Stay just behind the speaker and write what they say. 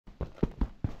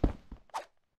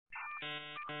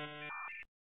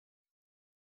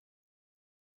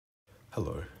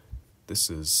Hello, this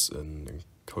is an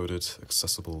encoded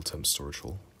accessible temp storage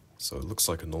hole. So it looks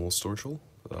like a normal storage hole.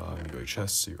 You got your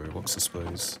chests, you got your box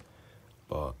displays,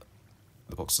 but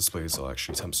the box displays are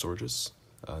actually temp storages,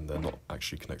 and they're not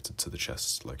actually connected to the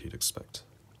chest like you'd expect.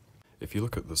 If you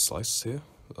look at the slice here,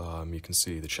 you can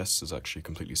see the chest is actually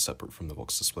completely separate from the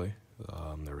box display.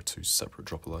 There are two separate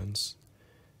dropper lines,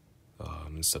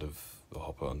 instead of a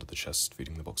hopper under the chest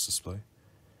feeding the box display.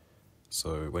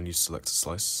 So when you select a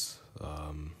slice,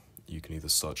 you can either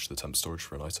search the temp storage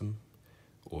for an item,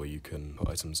 or you can put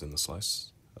items in the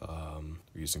slice.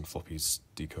 We're using Floppy's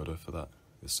decoder for that.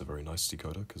 It's a very nice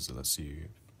decoder because it lets you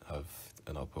have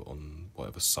an output on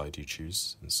whatever side you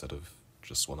choose instead of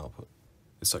just one output.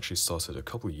 This actually started a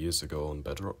couple of years ago on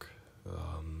Bedrock.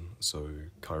 So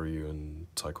Kyryu and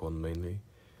Taekwon mainly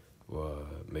were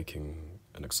making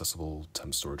an accessible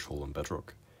temp storage hole on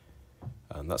Bedrock.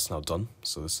 And that's now done,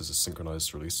 so this is a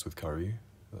synchronized release with Kyryu.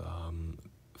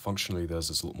 Functionally,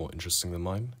 theirs is a lot more interesting than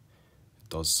mine. It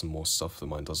does some more stuff that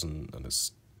mine doesn't, and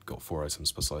it's got 4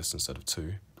 items per slice instead of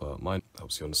 2. But mine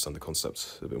helps you understand the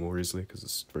concept a bit more easily, because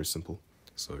it's very simple.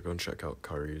 So go and check out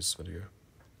Kyryu's video.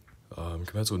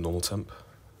 Compared to a normal temp,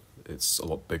 it's a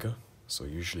lot bigger. So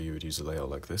usually you would use a layout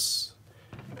like this,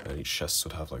 and each chest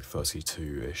would have like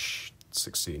 32-ish,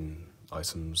 16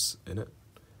 items in it.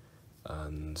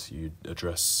 And you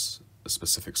address a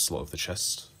specific slot of the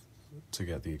chest to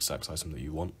get the exact item that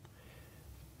you want.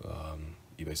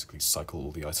 You basically cycle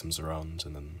all the items around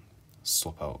and then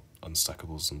swap out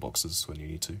unstackables and boxes when you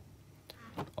need to.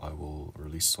 I will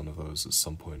release one of those at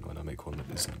some point when I make one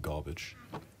that isn't garbage.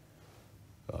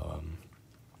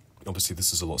 Obviously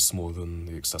this is a lot smaller than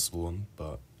the accessible one,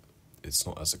 but it's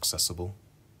not as accessible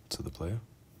to the player.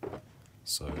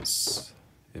 So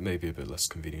it may be a bit less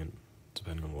convenient,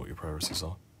 depending on what your priorities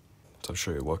are. So I'll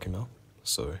show you it working now.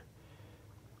 So,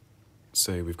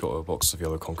 say we've got a box of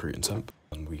yellow concrete and temp,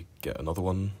 and we get another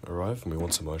one arrive and we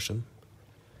want to merge them.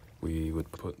 We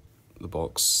would put the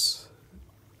box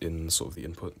in sort of the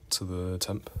input to the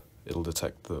temp. It'll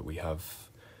detect that we have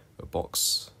a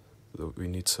box that we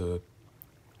need to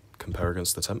compare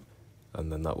against the temp,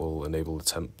 and then that will enable the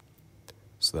temp.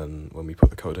 So then when we put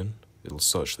the code in, it'll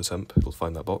search the temp, it'll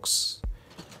find that box,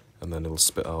 and then it'll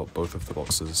spit out both of the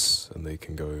boxes and they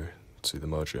can go to the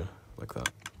merger like that.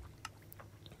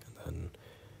 And then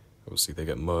obviously they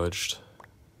get merged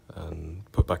and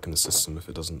put back in the system if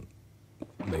it doesn't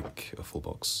make a full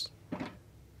box.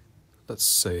 Let's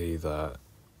say that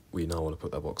we now want to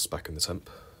put that box back in the temp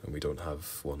and we don't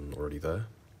have one already there.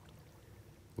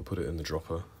 We'll put it in the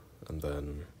dropper, and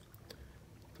then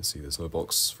you can see there's no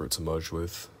box for it to merge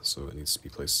with, so it needs to be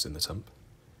placed in the temp.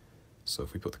 So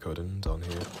if we put the code in down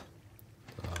here,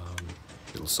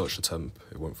 it'll search the temp,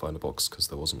 it won't find a box because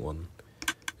there wasn't one.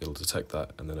 It'll detect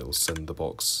that, and then it'll send the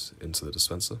box into the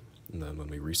dispenser, and then when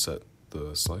we reset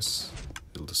the slice,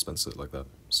 it'll dispense it like that.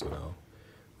 So now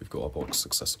we've got our box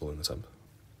accessible in the temp.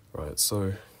 Right,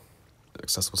 so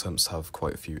accessible temps have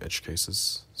quite a few edge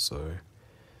cases, so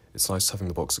it's nice having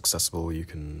the box accessible. You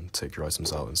can take your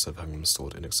items out instead of having them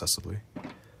stored inaccessibly.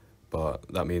 But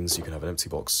that means you can have an empty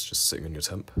box just sitting in your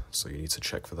temp, so you need to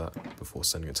check for that before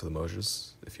sending it to the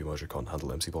mergers, if your merger can't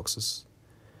handle empty boxes.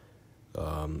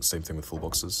 Same thing with full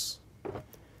boxes.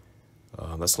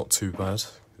 That's not too bad,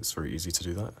 it's very easy to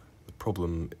do that. The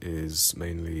problem is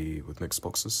mainly with mixed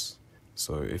boxes.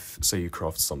 So if, say you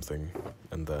craft something,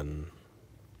 and then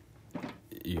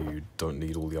you don't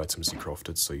need all the items you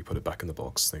crafted, so you put it back in the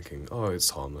box thinking, oh,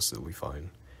 it's harmless, it'll be fine.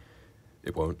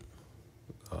 It won't.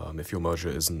 If your merger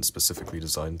isn't specifically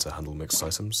designed to handle mixed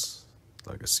items,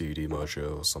 like a CUD merger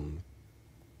or some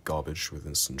garbage with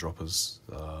instant droppers,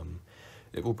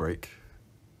 it will break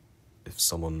if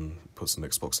someone puts a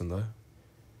mixed box in there.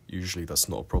 Usually that's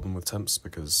not a problem with temps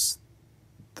because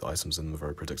the items in them are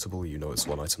very predictable. You know it's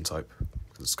one item type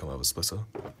because it's come out of a splitter.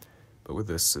 But with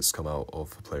this, it's come out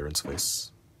of a player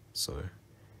interface, so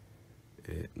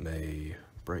it may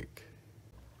break.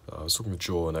 I was talking with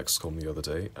Jaw and XCOM the other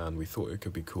day, and we thought it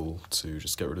could be cool to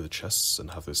just get rid of the chests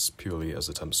and have this purely as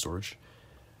a temp storage,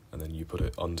 and then you put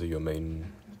it under your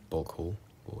main bulk haul,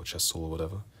 or chest haul or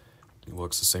whatever. It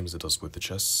works the same as it does with the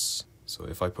chests. So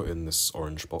if I put in this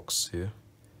orange box here,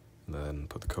 and then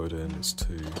put the code in, it's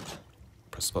 2,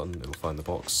 press the button, it'll find the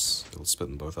box, it'll spit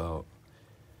them both out,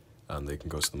 and they can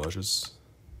go to the mergers.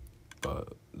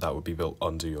 But that would be built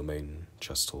under your main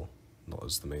chest haul, not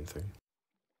as the main thing.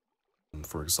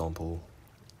 For example,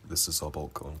 this is our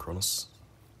bulk on Kronos.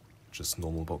 Just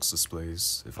normal box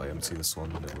displays. If I empty this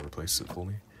one, it will replace it for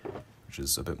me, which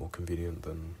is a bit more convenient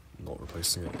than not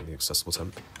replacing it in the accessible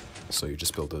temp. So you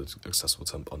just build an accessible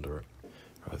temp under it.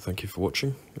 Right, thank you for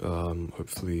watching.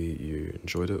 Hopefully you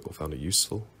enjoyed it or found it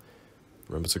useful.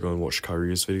 Remember to go and watch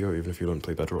Kyrie's video, even if you don't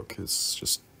play Bedrock. It's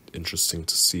just interesting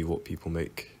to see what people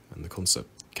make, and the concept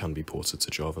can be ported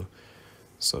to Java.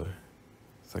 So,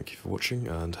 thank you for watching,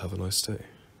 and have a nice day.